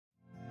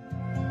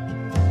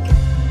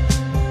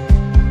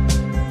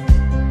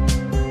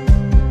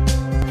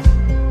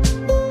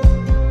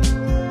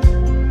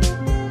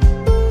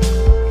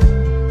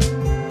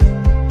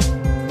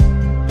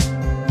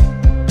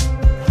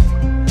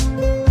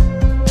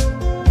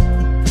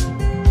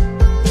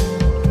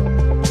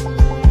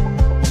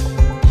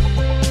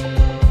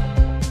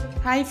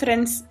Hi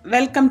friends,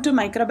 welcome to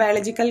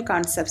Microbiological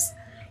Concepts.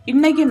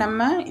 இன்னைக்கு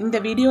நம்ம இந்த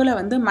வீடியோல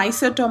வந்து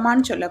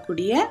மைசோட்டோமான்னு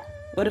சொல்லக்கூடிய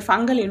ஒரு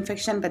ஃபங்கல்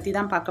இன்ஃபெக்ஷன் பத்தி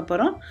தான் பார்க்க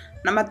போறோம்.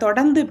 நம்ம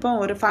தொடர்ந்து இப்போ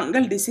ஒரு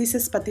ஃபங்கல்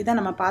டிசீசஸ் பத்தி தான்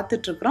நம்ம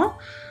பார்த்துட்டு இருக்கோம்.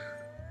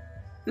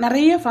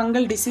 நிறைய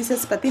ஃபங்கல்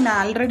டிசீசஸ் பத்தி நான்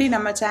ஆல்ரெடி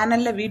நம்ம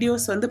சேனல்ல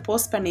வீடியோஸ் வந்து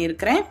போஸ்ட்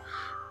பண்ணியிருக்கிறேன்.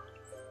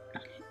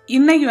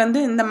 இன்னைக்கு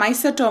வந்து இந்த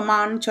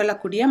மைசோட்டோமான்னு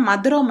சொல்லக்கூடிய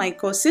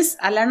மதுரோமைகோசிஸ்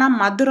அல்லனா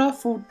மதுரா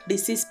ஃபுட்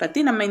டிசீஸ்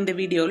பத்தி நம்ம இந்த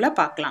வீடியோல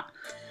பார்க்கலாம்.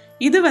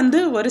 இது வந்து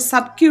ஒரு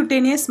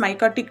சப்கியூட்டேனியஸ்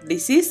மைகோட்டிக்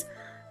டிசீஸ்.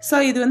 ஸோ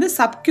இது வந்து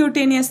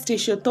சப்கியூட்டேனியஸ்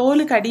டிஷ்யூ,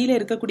 தோலுக்கு அடியில்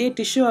இருக்கக்கூடிய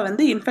டிஷ்யூவை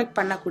வந்து இன்ஃபெக்ட்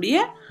பண்ணக்கூடிய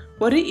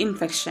ஒரு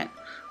இன்ஃபெக்ஷன்.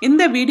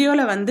 இந்த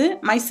வீடியோவில் வந்து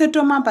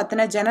மைசோட்டோமா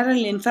பற்றின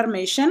ஜெனரல்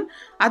இன்ஃபர்மேஷன்,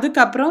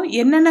 அதுக்கப்புறம்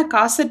என்னென்ன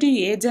காசட்டிவ்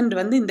ஏஜென்ட்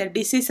வந்து இந்த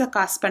டிசீஸை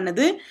காஸ்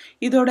பண்ணுது,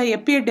 இதோட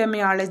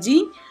எபிடெமியாலஜி,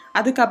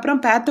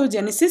 அதுக்கப்புறம்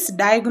pathogenesis,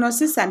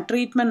 diagnosis and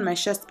treatment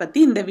measures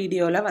பற்றி இந்த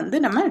வீடியோவில் வந்து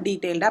நம்ம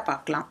டீட்டெயில்டாக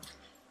பார்க்கலாம்.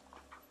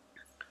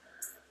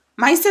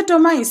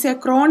 Mycetoma is a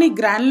chronic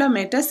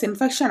granulomatous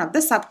infection of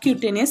the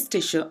subcutaneous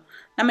tissue.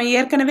 நம்ம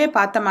ஏற்கனவே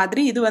பார்த்த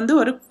மாதிரி இது வந்து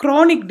ஒரு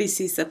chronic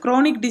disease.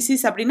 Chronic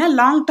disease அப்படின்னா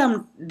long term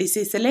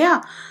disease இல்லையா?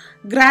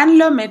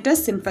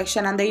 Granulomatous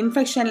infection, அந்த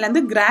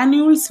இன்ஃபெக்ஷன்லேருந்து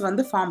granules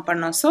வந்து ஃபார்ம்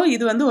பண்ணோம். ஸோ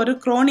இது வந்து ஒரு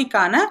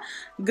குரோனிக்கான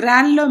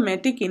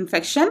granulomatic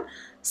infection.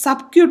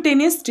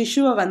 Subcutaneous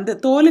டிஷ்யூவை வந்து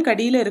தோலுக்கு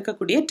அடியில்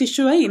இருக்கக்கூடிய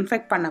டிஷ்யூவை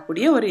இன்ஃபெக்ட்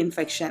பண்ணக்கூடிய ஒரு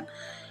இன்ஃபெக்ஷன்.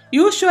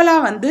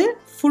 யூஸ்வலாக வந்து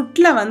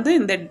ஃபுட்டில் வந்து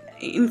இந்த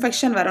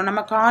இன்ஃபெக்ஷன் வரும்.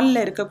 நம்ம காலில்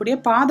இருக்கக்கூடிய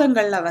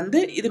பாதங்களில் வந்து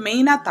இது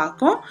மெயினாக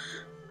தாக்கும்.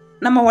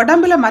 நம்ம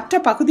உடம்புல மற்ற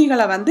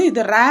பகுதிகளை வந்து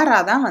இது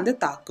ரேராக தான் வந்து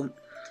தாக்கும்.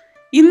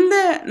 இந்த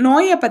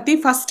நோயை பற்றி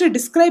ஃபஸ்ட்டு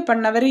டிஸ்கிரைப்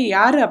பண்ணவர்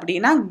யார்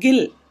அப்படின்னா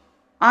கில்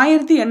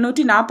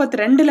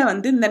 1842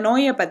 வந்து இந்த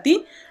நோயை பற்றி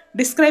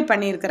டிஸ்கிரைப்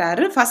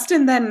பண்ணியிருக்கிறாரு. ஃபஸ்ட்டு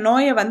இந்த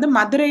நோயை வந்து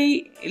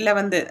மதுரையில்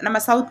வந்து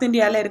நம்ம சவுத்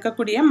இந்தியாவில்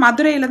இருக்கக்கூடிய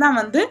மதுரையில் தான்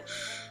வந்து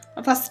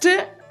ஃபஸ்ட்டு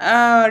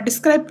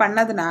டிஸ்கிரைப்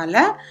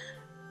பண்ணதுனால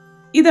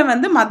இதை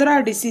வந்து மதுரா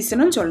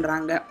டிசீஸ்னு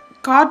சொல்கிறாங்க.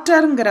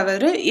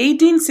 கார்ட்டருங்கிறவர்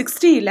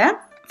 1860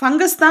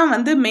 ஃபங்கஸ் தான்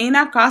வந்து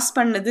மெயினாக காஸ்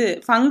பண்ணுது,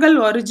 ஃபங்கல்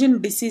ஒரிஜின்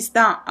டிசீஸ்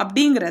தான்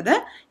அப்படிங்கிறத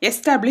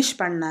எஸ்டாப்ளிஷ்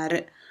பண்ணார்.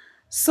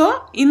 ஸோ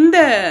இந்த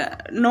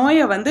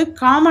நோயை வந்து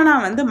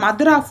காமனாக வந்து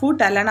மதுரா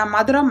ஃபுட் அல்லனா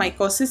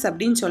மதுரோமைகோசிஸ்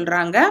அப்படின்னு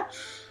சொல்கிறாங்க.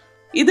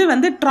 இது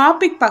வந்து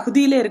டிராபிக்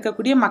பகுதியில்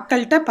இருக்கக்கூடிய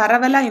மக்கள்கிட்ட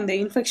பரவலாக இந்த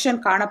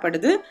இன்ஃபெக்ஷன்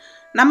காணப்படுது.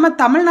 நம்ம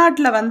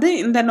தமிழ்நாட்டில் வந்து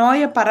இந்த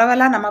நோயை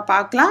பரவலாக நம்ம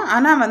பார்க்கலாம்.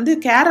 ஆனால் வந்து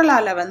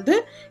கேரளாவில் வந்து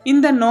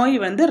இந்த நோய்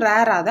வந்து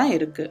ரேராக தான்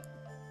இருக்குது.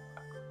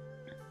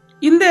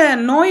 இந்த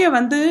நோயை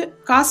வந்து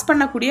காஸ்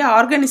பண்ணக்கூடிய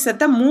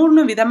ஆர்கானிசத்தை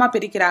 3 விதமாக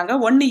பிரிக்கிறாங்க.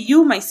 ஒன்று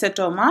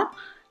மைசோட்டோமா,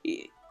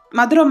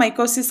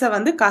 மதுரோமைகோசிஸை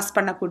வந்து காஸ்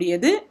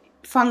பண்ணக்கூடியது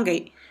ஃபங்கை.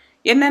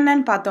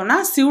 என்னென்னு பார்த்தோம்னா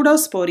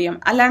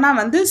சியூடோஸ்போரியம் அல்லனா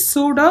வந்து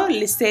சூடோ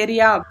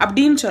லிசேரியா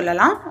அப்படின்னு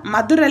சொல்லலாம்.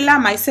 மதுரெல்லா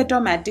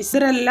மைசெட்டோமேட்டிஸ்,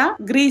 மதுரெல்லா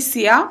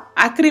கிரீசியா,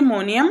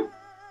 அக்ரிமோனியம்,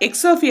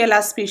 எக்ஸோஃபியலா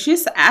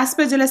ஸ்பீஷீஸ்,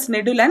 ஆஸ்பெஜலஸ்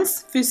நெடுலன்ஸ்,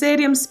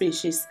 ஃபியூசேரியம்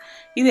ஸ்பீஷீஸ்,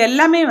 இது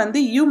எல்லாமே வந்து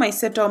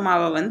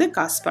மைசெட்டோமாவை வந்து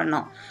காஸ்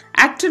பண்ணோம்.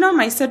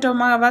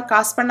 ஆக்டினோமைசெட்டோமாவை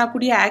காஸ்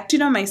பண்ணக்கூடிய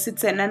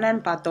ஆக்டினோமைசிட்ஸ்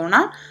என்னென்னு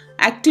பார்த்தோம்னா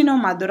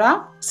ஆக்டினோமதுரா,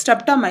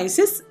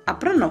 ஸ்ட்ரெப்டோமைசிஸ்,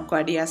 அப்புறம்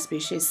நோக்கார்டியா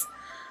ஸ்பீஷீஸ்.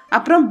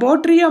 அப்புறம்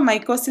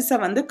போட்ரியோமைகோசிஸை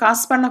வந்து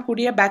காஸ்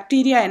பண்ணக்கூடிய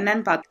பாக்டீரியா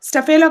என்னன்னு பார்த்தோம்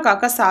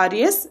ஸ்டெஃபேலோகாக்கஸ்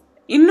ஆரியஸ்.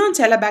 இன்னும்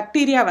சில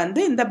பாக்டீரியா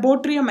வந்து இந்த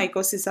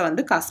போட்ரியோமைகோசிஸை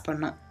வந்து காஸ்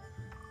பண்ணும்.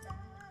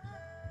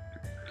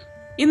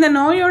 இந்த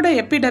நோயோட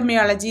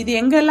எபிடெமியாலஜி, இது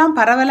எங்கெல்லாம்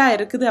பரவலாக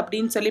இருக்குது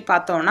அப்படின்னு சொல்லி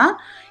பார்த்தோம்னா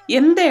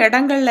எந்த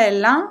இடங்கள்ல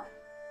எல்லாம்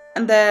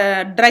அந்த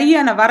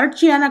ட்ரையான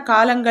வறட்சியான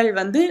காலங்கள்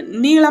வந்து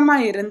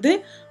நீளமாக இருந்து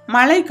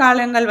மழை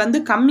காலங்கள் வந்து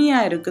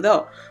கம்மியாக இருக்குதோ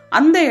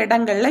அந்த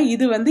இடங்கள்ல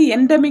இது வந்து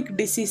எண்டமிக்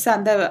டிசீஸ்,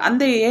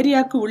 அந்த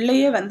ஏரியாவுக்கு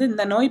உள்ளேயே வந்து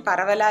இந்த நோய்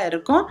பரவலாக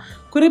இருக்கும்.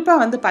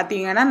 குறிப்பாக வந்து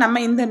பார்த்தீங்கன்னா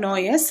நம்ம இந்த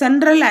நோயை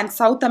சென்ட்ரல் அண்ட்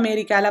சவுத்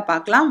அமெரிக்காவில்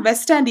பார்க்கலாம்,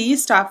 வெஸ்ட் அண்ட்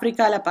ஈஸ்ட்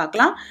ஆஃப்ரிக்காவில்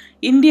பார்க்கலாம்,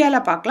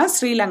 இந்தியாவில் பார்க்கலாம்,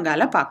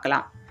 ஸ்ரீலங்காவில்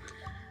பார்க்கலாம்.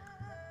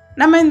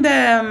 நம்ம இந்த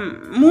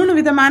 3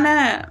 விதமான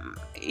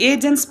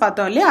ஏஜென்ட்ஸ்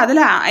பார்த்தோம் இல்லையா,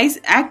 அதில்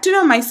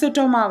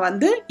ஆக்டினோமைசெட்டோமா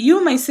வந்து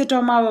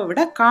மைசெட்டோமாவை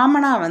விட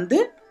காமனாக வந்து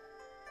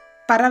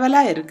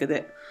பரவலாக இருக்குது.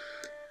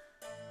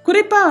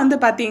 குறிப்பாக வந்து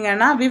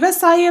பார்த்தீங்கன்னா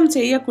விவசாயம்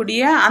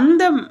செய்யக்கூடிய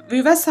அந்த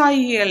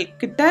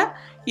விவசாயிகள்கிட்ட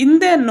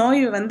இந்த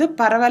நோய் வந்து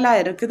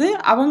பரவலாக இருக்குது.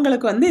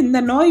 அவங்களுக்கு வந்து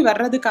இந்த நோய்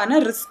வர்றதுக்கான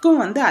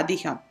ரிஸ்க்கும் வந்து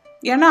அதிகம்.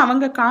 ஏன்னா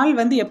அவங்க கால்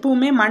வந்து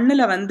எப்பவுமே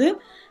மண்ணில் வந்து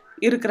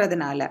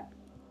இருக்கிறதுனால.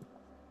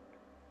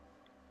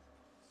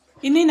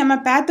 இனி நம்ம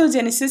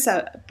பேத்தோஜெனிசிஸ்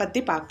பற்றி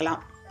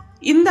பார்க்கலாம்.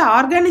 இந்த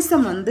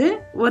ஆர்கானிசம் வந்து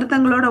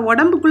ஒருத்தங்களோட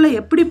உடம்புக்குள்ளே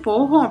எப்படி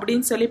போகும்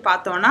அப்படின்னு சொல்லி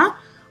பார்த்தோன்னா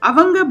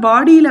அவங்க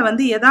பாடியில்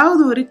வந்து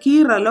ஏதாவது ஒரு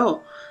கீறலோ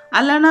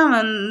அல்லனா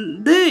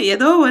வந்து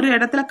ஏதோ ஒரு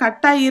இடத்துல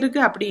கட்டாகி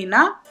இருக்குது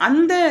அப்படின்னா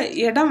அந்த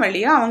இடம்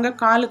வழியாக அவங்க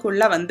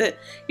காலுக்குள்ளே வந்து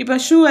இப்போ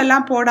ஷூ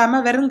எல்லாம்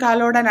போடாமல் வெறும்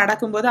காலோடு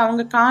நடக்கும்போது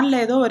அவங்க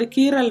காலில் ஏதோ ஒரு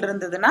கீறல்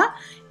இருந்ததுன்னா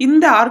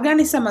இந்த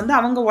ஆர்கானிசம் வந்து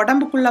அவங்க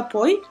உடம்புக்குள்ளே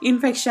போய்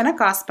இன்ஃபெக்ஷனை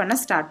காஸ் பண்ண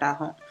ஸ்டார்ட்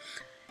ஆகும்.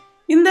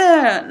 இந்த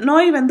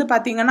நோய் வந்து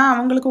பார்த்திங்கன்னா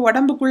அவங்களுக்கு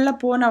உடம்புக்குள்ளே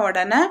போன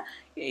உடனே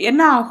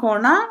என்ன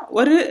ஆகும்னா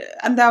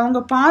அவங்க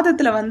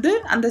பாதத்தில் வந்து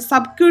அந்த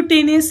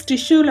சப்கியூட்டேனியஸ்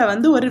டிஷ்யூவில்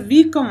வந்து ஒரு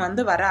வீக்கம்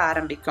வந்து வர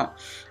ஆரம்பிக்கும்.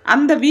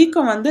 அந்த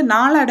வீக்கம் வந்து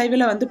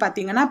நாளடைவில் வந்து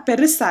பார்த்திங்கன்னா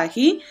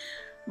பெருசாகி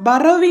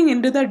burrowing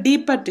into the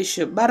deeper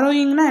tissue.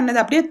 Burrowingனா என்னது,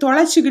 அப்படியே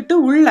தொலைச்சிக்கிட்டு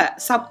உள்ள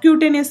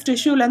சப்கியூட்டேனியஸ்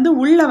டிஷ்யூலேருந்து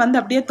உள்ளே வந்து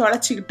அப்படியே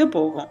தொலைச்சிக்கிட்டு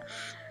போகும்.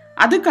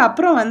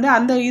 அதுக்கப்புறம் வந்து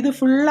அந்த இது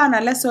ஃபுல்லாக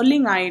நல்லா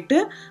சொல்லிங் ஆகிட்டு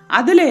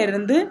அதில்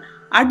இருந்து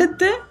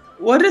அடுத்து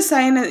ஒரு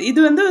இது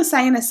வந்து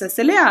சைனசஸ்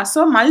இல்லையா.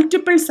 ஸோ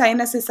மல்டிபிள்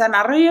சைனசஸாக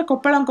நிறைய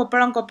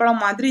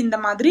கொப்பளம் மாதிரி இந்த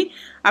மாதிரி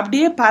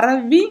அப்படியே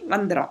பரவி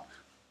வந்துடும்.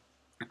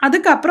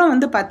 அதுக்கப்புறம்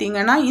வந்து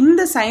பார்த்திங்கன்னா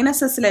இந்த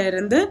சைனசஸில்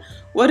இருந்து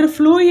ஒரு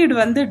ஃப்ளூயிட்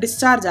வந்து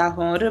டிஸ்சார்ஜ்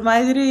ஆகும், ஒரு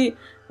மாதிரி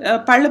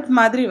பழுப்பு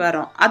மாதிரி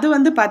வரும். அது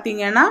வந்து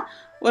பார்த்திங்கன்னா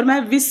ஒரு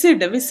மாதிரி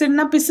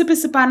விசிட்னா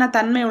பிசுபிசுப்பான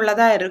தன்மை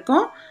உள்ளதாக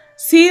இருக்கும்.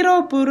 சீரோ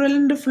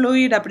புரல்டு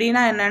ஃப்ளூயிட்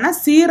அப்படின்னா என்னென்னா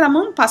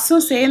சீரமும்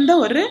பசும் சேர்ந்த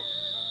ஒரு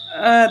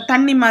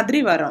தண்ணி மாதிரி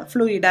வரும்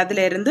ஃப்ளூயிட்.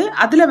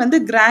 அதில் வந்து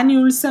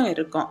கிரானியூல்ஸும்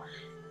இருக்கும்.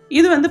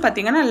 இது வந்து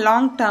பார்த்திங்கன்னா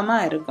லாங்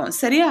டேர்மாக இருக்கும்.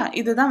 சரியா,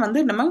 இதுதான் வந்து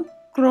நம்ம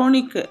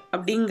குரோனிக்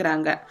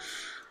அப்படிங்கிறாங்க.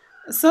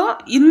 ஸோ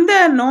இந்த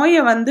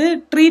நோயை வந்து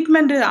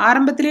ட்ரீட்மெண்ட்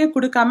ஆரம்பத்திலேயே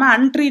கொடுக்காம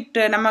அன்ட்ரீட்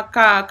நம்ம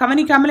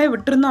கவனிக்காமலே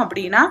விட்டுருந்தோம்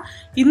அப்படின்னா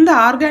இந்த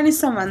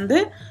ஆர்கானிசம் வந்து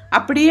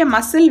அப்படியே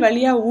மசில்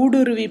வழியாக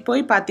ஊடுருவி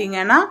போய்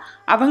பார்த்திங்கன்னா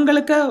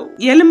அவங்களுக்கு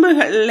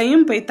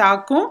எலும்புகள்லையும் போய்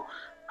தாக்கும்.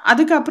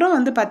 அதுக்கப்புறம்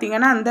வந்து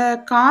பார்த்திங்கன்னா அந்த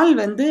கால்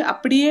வந்து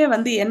அப்படியே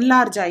வந்து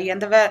என்லார்ஜ் ஆகி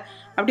அந்த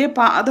அப்படியே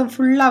அதை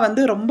ஃபுல்லாக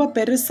வந்து ரொம்ப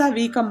பெருசாக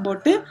வீக்கம்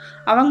போட்டு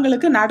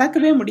அவங்களுக்கு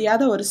நடக்கவே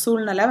முடியாத ஒரு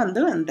சூழ்நிலை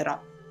வந்து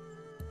வந்துடும்.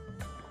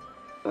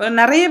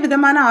 நிறைய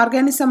விதமான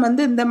ஆர்கானிசம்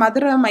வந்து இந்த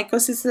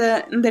மதுரமைக்கோசிஸ்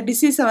இந்த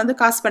டிசீஸை வந்து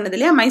காஸ் பண்ணுது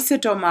இல்லையா,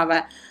 மைசெட்டோமாவை.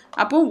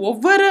 அப்போது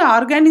ஒவ்வொரு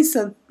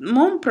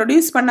ஆர்கானிசமும்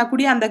ப்ரொடியூஸ்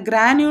பண்ணக்கூடிய அந்த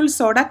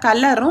கிரானியூல்ஸோட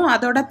கலரும்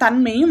அதோட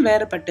தன்மையும்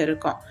வேறுபட்டு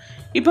இருக்கும்.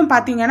 இப்போ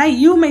பார்த்தீங்கன்னா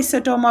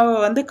மைசெட்டோமாவை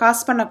வந்து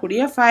காஸ்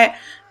பண்ணக்கூடிய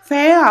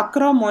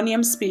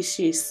அக்ரோமோனியம்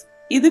ஸ்பீஷீஸ்,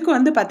 இதுக்கு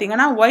வந்து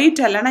பார்த்தீங்கன்னா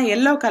ஒயிட் இல்லைனா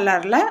எல்லோ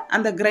கலரில்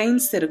அந்த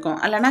கிரெயின்ஸ்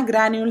இருக்கும், இல்லைனா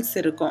கிரானியூல்ஸ்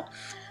இருக்கும்.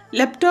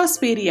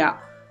 லெப்டோஸ்பீரியா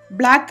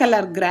black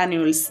color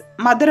granules,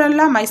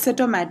 Madura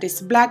mycetomatis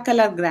black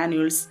color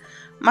granules,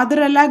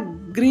 Madura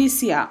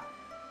grigia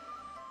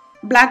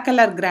black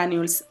color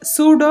granules,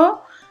 Pseudo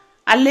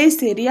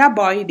Allaceria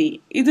boydi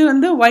இது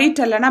வந்து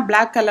white அல்லனா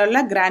black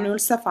colorல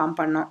granules ஃபார்ம்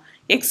பண்ணும்.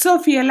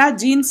 Exophiala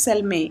gene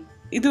selme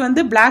இது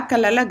வந்து black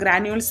colorல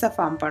granules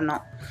ஃபார்ம்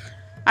பண்ணும்.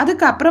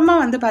 அதுக்கு அப்புறமா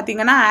வந்து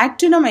பாத்தீங்கன்னா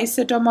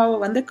ஆக்டினோமைசெட்டோமாவை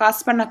வந்து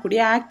காஸ்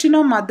பண்ணக்கூடிய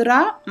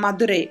ஆக்டினோமதுரா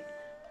மதுரே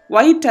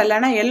white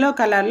அல்லனா yellow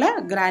கலர்ல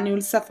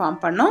granules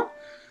ஃபார்ம் பண்ணும்.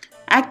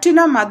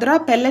 ஆக்டினோமதுரா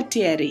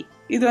பெல்லட்டியரி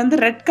இது வந்து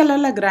ரெட்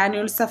கலர்ல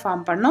கிரானியூல்ஸை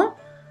ஃபார்ம் பண்ணும்.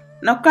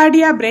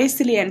 நொக்காடியா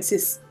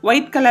பிரேசிலியன்சிஸ்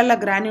ஒயிட் கலர்ல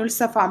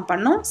கிரானியூல்ஸை ஃபார்ம்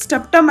பண்ணும்.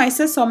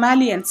 ஸ்டெப்டோமைசஸ்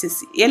சொமாலியன்சிஸ்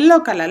எல்லோ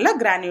கலர்ல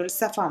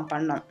கிரானியூல்ஸை ஃபார்ம்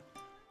பண்ணும்.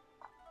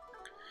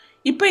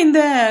 இப்போ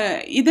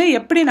இதை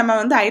எப்படி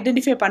நம்ம வந்து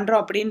ஐடென்டிஃபை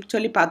பண்ணுறோம் அப்படின்னு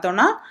சொல்லி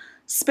பார்த்தோன்னா,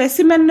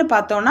 ஸ்பெசிமென்னு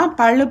பார்த்தோன்னா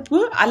பழுப்பு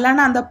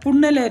அல்லனா அந்த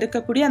புண்ணில்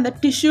இருக்கக்கூடிய அந்த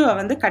டிஷ்யூவை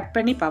வந்து கட்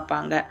பண்ணி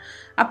பார்ப்பாங்க.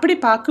 அப்படி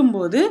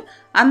பார்க்கும்போது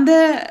அந்த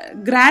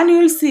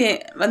கிரானியூல்ஸ்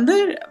வந்து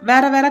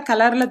வேறு வேறு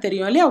கலரில்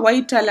தெரியும் இல்லையா,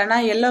 ஒயிட் அல்லனா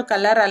எல்லோ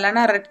கலர்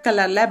அல்லனா ரெட்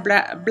கலரில்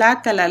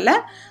பிளாக்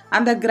கலரில்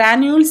அந்த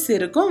கிரானியூல்ஸ்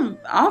இருக்கும்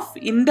ஆஃப்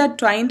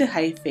இன்டர்ட்வைன்டு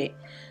ஹைஃபே.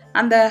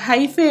 அந்த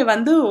ஹைஃபே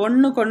வந்து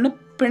ஒன்றுக்கு ஒன்று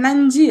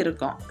பிணைஞ்சி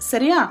இருக்கும்.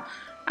 சரியா,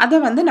 அதை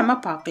வந்து நம்ம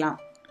பார்க்கலாம்.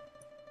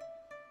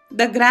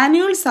 The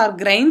granules or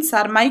grains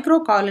are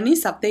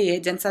microcolonies of the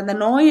agents. அந்த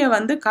நோயை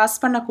வந்து காஸ்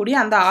பண்ணக்கூடிய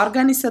அந்த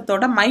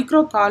ஆர்கானிசத்தோட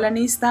மைக்ரோ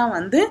காலனிஸ் தான்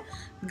வந்து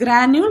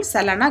கிரானியூல்ஸ்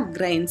அல்லனா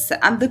கிரெயின்ஸ்.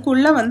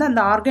 அதுக்குள்ளே வந்து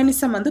அந்த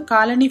ஆர்கானிசம் வந்து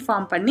காலனி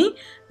ஃபார்ம் பண்ணி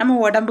நம்ம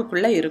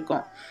உடம்புக்குள்ளே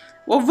இருக்கும்.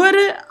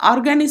 ஒவ்வொரு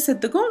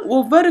ஆர்கானிசத்துக்கும்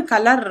ஒவ்வொரு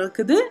கலர்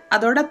இருக்குது,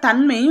 அதோட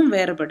தன்மையும்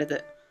வேறுபடுது.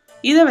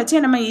 இதை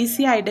வச்சு நம்ம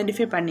ஈஸியாக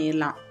ஐடென்டிஃபை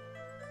பண்ணிடலாம்.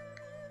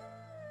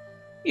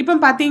 இப்போ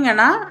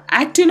பார்த்தீங்கன்னா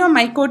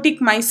ஆக்டினோமைக்கோட்டிக்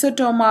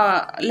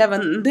மைசெட்டோமாவில்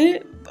வந்து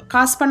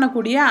காஸ்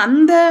பண்ணக்கூடிய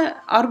அந்த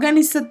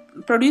ஆர்கானிசம்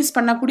ப்ரொடியூஸ்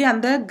பண்ணக்கூடிய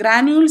அந்த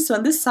கிரானியூல்ஸ்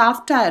வந்து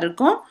சாஃப்டாக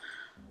இருக்கும்.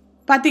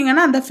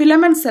 பார்த்தீங்கன்னா அந்த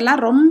ஃபிலமெண்ட்ஸ்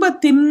எல்லாம் ரொம்ப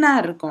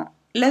தின்னாக இருக்கும்,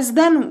 லெஸ்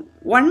தேன்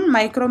 1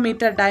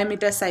 மைக்ரோமீட்டர்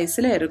டயமீட்டர்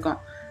சைஸில் இருக்கும்.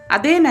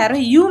 அதே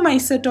நேரம்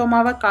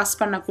மைசெட்டோமாவை காஸ்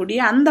பண்ணக்கூடிய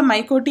அந்த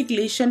மைக்கோட்டிக்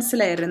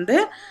லீஷன்ஸில் இருந்து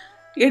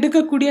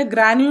எடுக்கக்கூடிய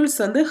கிரானியூல்ஸ்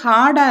வந்து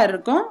ஹார்டாக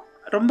இருக்கும்,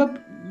 ரொம்ப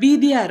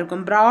வீதியாக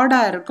இருக்கும்,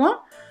 ப்ராடாக இருக்கும்.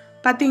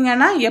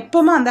 பார்த்தீங்கன்னா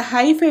எப்போவும் அந்த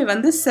ஹைஃபை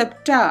வந்து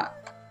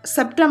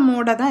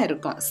செப்டமோட தான்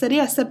இருக்கும்.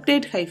 சரியா,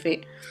 செப்டேட் ஹைஃபை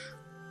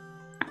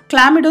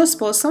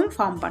கிளாமிடோஸ்போசம்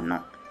ஃபார்ம்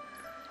பண்ணோம்.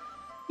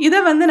 இதை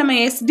வந்து நம்ம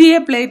எஸ்டிஏ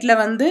பிளேட்டில்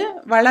வந்து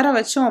வளர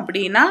வச்சோம்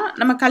அப்படின்னா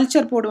நம்ம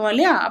கல்ச்சர் போடுவோம்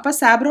இல்லையா, அப்போ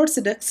சாப்ரோட்ஸ்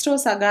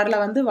டெக்ஸ்ட்ரோஸ்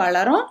அகாரில் வந்து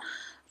வளரும்.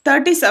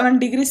 37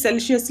 டிகிரி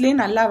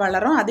செல்சியஸ்லேயும் நல்லா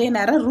வளரும், அதே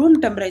நேரம் ரூம்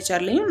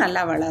டெம்பரேச்சர்லேயும்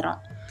நல்லா வளரும்.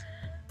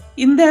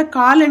 இந்த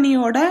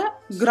காலனியோட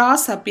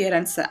கிராஸ்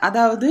அப்பியரன்ஸ்,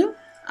 அதாவது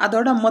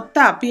அதோட மொத்த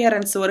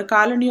அப்பியரன்ஸ், ஒரு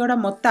காலனியோட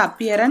மொத்த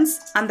அப்பியரன்ஸ்,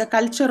 அந்த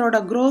கல்ச்சரோட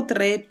க்ரோத்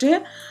ரேட்டு,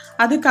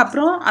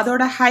 அதுக்கப்புறம்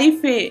அதோட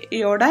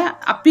ஹைஃபேயோட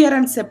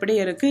அப்பியரன்ஸ் எப்படி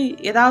இருக்குது,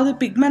 ஏதாவது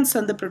பிக்மெண்ட்ஸ்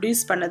வந்து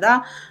ப்ரொடியூஸ் பண்ணுதா,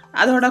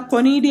 அதோட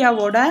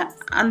கொனீடியாவோட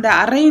அந்த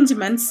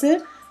அரேஞ்ச்மெண்ட்ஸு,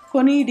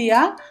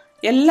 கொனீடியா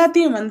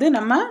எல்லாத்தையும் வந்து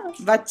நம்ம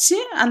வச்சு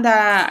அந்த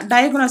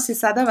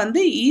டயக்னோசிஸ் அதை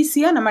வந்து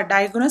ஈஸியாக நம்ம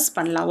டயக்னோஸ்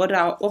பண்ணலாம்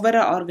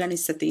ஒவ்வொரு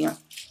ஆர்கானிசத்தையும்.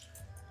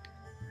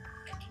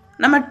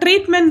 நம்ம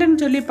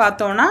ட்ரீட்மெண்ட்டுன்னு சொல்லி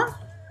பார்த்தோன்னா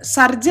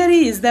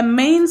surgery is the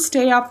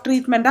mainstay of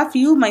treatment of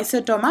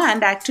Mycetoma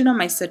and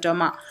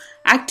Actinomycetoma.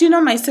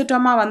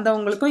 Actinomycetoma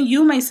வந்தவங்களுக்கும்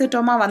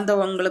Mycetoma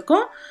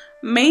வந்தவங்களுக்கும்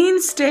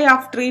mainstay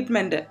of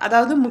treatment,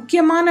 அதாவது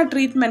முக்கியமான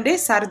ட்ரீட்மெண்ட்டே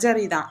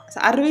சர்ஜரி தான்.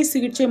 அறுவை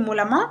சிகிச்சை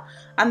மூலமாக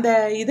அந்த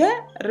இதை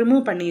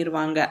ரிமூவ்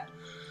பண்ணிடுவாங்க.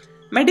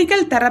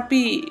 மெடிக்கல்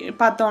தெரப்பி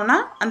பார்த்தோன்னா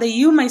அந்த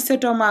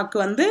Mycetomaக்கு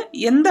வந்து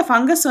எந்த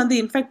ஃபங்கஸ் வந்து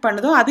இன்ஃபெக்ட்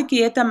பண்ணுதோ அதுக்கு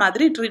ஏற்ற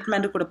மாதிரி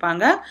ட்ரீட்மெண்ட்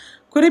கொடுப்பாங்க.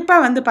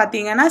 குறிப்பாக வந்து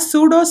பார்த்தீங்கன்னா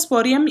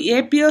சூடோஸ்போரியம்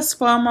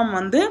ஏபியோஸ்பெர்மம்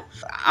வந்து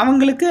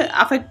அவங்களுக்கு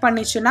அஃபெக்ட்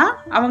பண்ணிச்சுன்னா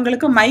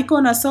அவங்களுக்கு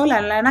மைக்கோனசோல்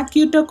இல்லைன்னா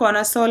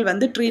கீட்டோகோனசோல்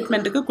வந்து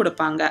ட்ரீட்மெண்ட்டுக்கு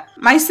கொடுப்பாங்க.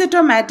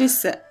 மைசெட்டோமேட்டிஸ்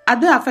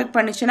அது அஃபெக்ட்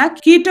பண்ணிச்சுன்னா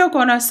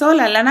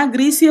கீட்டோகோனசோல் இல்லைன்னா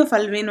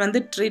கிரீசியோஃபல்வின்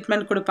வந்து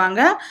ட்ரீட்மெண்ட்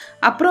கொடுப்பாங்க.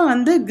 அப்புறம்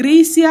வந்து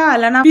கிரீசியா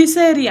இல்லைன்னா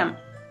பிசேரியம்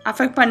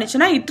அஃபெக்ட்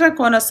பண்ணிச்சுன்னா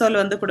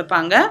இட்ரகோனசோல் வந்து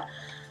கொடுப்பாங்க.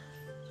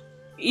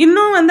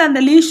 இன்னும் வந்து அந்த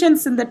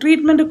லீஷன்ஸ் இந்த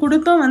ட்ரீட்மெண்ட்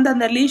கொடுத்தும் வந்து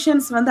அந்த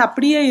லீஷன்ஸ் வந்து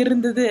அப்படியே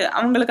இருந்தது,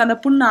 அவங்களுக்கு அந்த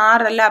புண்ணு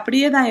ஆறலை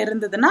அப்படியே தான்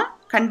இருந்ததுன்னா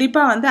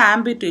கண்டிப்பாக வந்து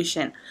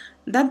ஆம்பியூட்டேஷன்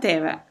தான்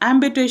தேவை.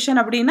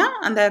 ஆம்பியூட்டேஷன் அப்படின்னா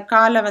அந்த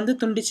காலை வந்து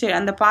துண்டிச்சு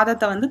அந்த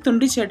பாதத்தை வந்து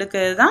துண்டிச்சு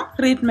எடுக்கிறது தான்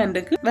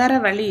ட்ரீட்மெண்ட்டுக்கு, வேற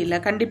வழி இல்லை,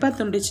 கண்டிப்பாக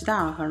துண்டிச்சு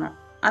தான் ஆகணும்.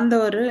 அந்த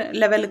ஒரு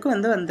லெவலுக்கு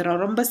வந்து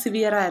வந்துடும் ரொம்ப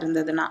சிவியராக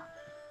இருந்ததுன்னா.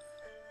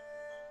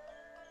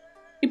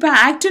 இப்போ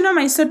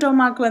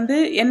ஆக்டினோமைசெட்டோமாக்கு வந்து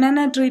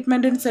என்னென்ன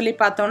ட்ரீட்மெண்ட்டுன்னு சொல்லி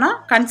பார்த்தோன்னா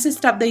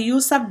consist of the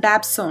use of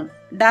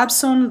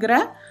டாப்சோன்கிற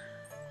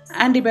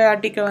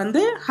ஆன்டிபயோட்டிக்கை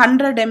வந்து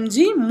 100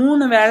 mg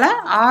 3 வேளை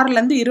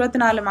 6லேருந்து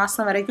 24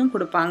 மாதம் வரைக்கும்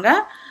கொடுப்பாங்க.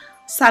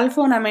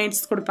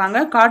 சல்ஃபோனமைட்ஸ் கொடுப்பாங்க,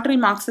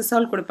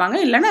 காட்ரிமாக்சிசோல் கொடுப்பாங்க,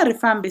 இல்லைன்னா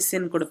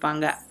ரிஃபாம்பிசின்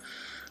கொடுப்பாங்க.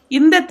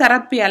 இந்த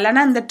தெரப்பி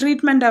இல்லைன்னா இந்த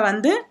ட்ரீட்மெண்ட்டை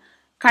வந்து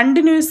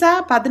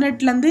கண்டினியூஸாக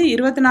 18லேருந்து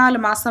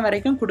 24 மாதம்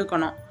வரைக்கும்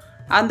கொடுக்கணும்.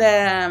 அந்த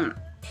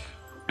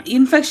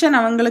இன்ஃபெக்ஷன்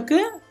அவங்களுக்கு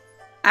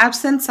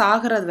ஆப்சன்ஸ்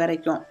ஆகிறது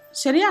வரைக்கும்,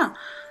 சரியா?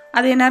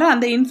 அதே நேரம்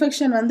அந்த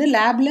இன்ஃபெக்ஷன் வந்து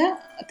லேபில்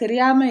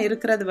தெரியாமல்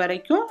இருக்கிறது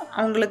வரைக்கும்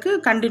அவங்களுக்கு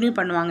கண்டினியூ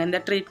பண்ணுவாங்க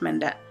இந்த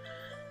ட்ரீட்மெண்ட்டை.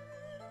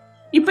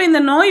 இப்போ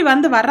இந்த நோய்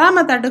வந்து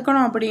வராமல்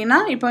தடுக்கணும்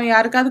அப்படின்னா, இப்போ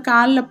யாருக்காவது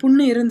காலில்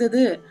புண்ணு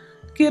இருந்தது,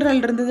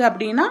 கீறல் இருந்தது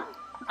அப்படின்னா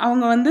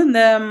அவங்க வந்து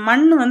இந்த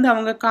மண் வந்து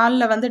அவங்க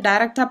காலில் வந்து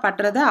டைரெக்டாக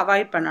பட்டுறதை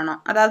அவாய்ட் பண்ணணும்.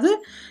 அதாவது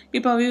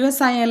இப்போ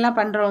விவசாயம் எல்லாம்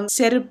பண்ணுறவங்க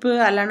செருப்பு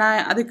இல்லைன்னா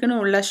அதுக்குன்னு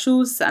உள்ள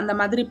ஷூஸ் அந்த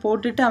மாதிரி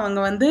போட்டுட்டு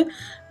அவங்க வந்து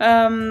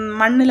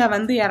மண்ணில்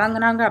வந்து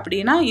இறங்குனாங்க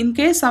அப்படின்னா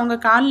இன்கேஸ் அவங்க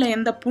காலில்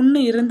எந்த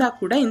புண்ணு இருந்தால்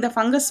கூட இந்த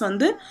ஃபங்கஸ்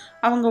வந்து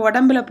அவங்க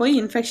உடம்புல போய்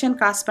இன்ஃபெக்ஷன்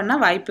காஸ் பண்ண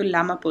வாய்ப்பு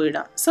இல்லாமல்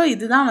போயிடும். ஸோ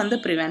இதுதான் வந்து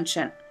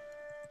ப்ரிவென்ஷன்.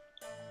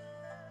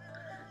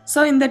 ஸோ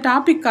இந்த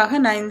டாப்பிக்காக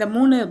நான் இந்த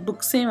 3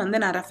 புக்ஸையும்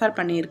வந்து நான் ரெஃபர்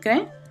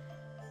பண்ணியிருக்கேன்.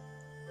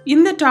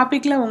 இந்த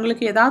டாப்பிக்கில்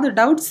உங்களுக்கு ஏதாவது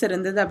டவுட்ஸ்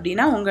இருந்தது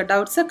அப்படின்னா உங்கள்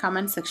டவுட்ஸை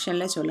கமெண்ட்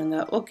செக்ஷனில்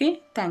சொல்லுங்கள். Okay,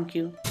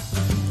 thank you.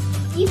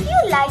 If you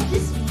like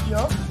this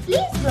video,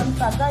 please don't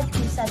forget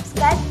to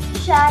subscribe,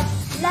 share,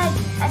 like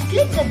and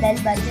click the bell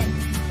button.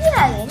 If you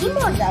have any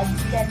more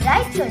doubts, then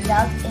write your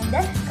doubts in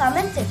the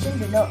comment section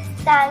below.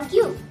 Thank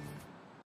you.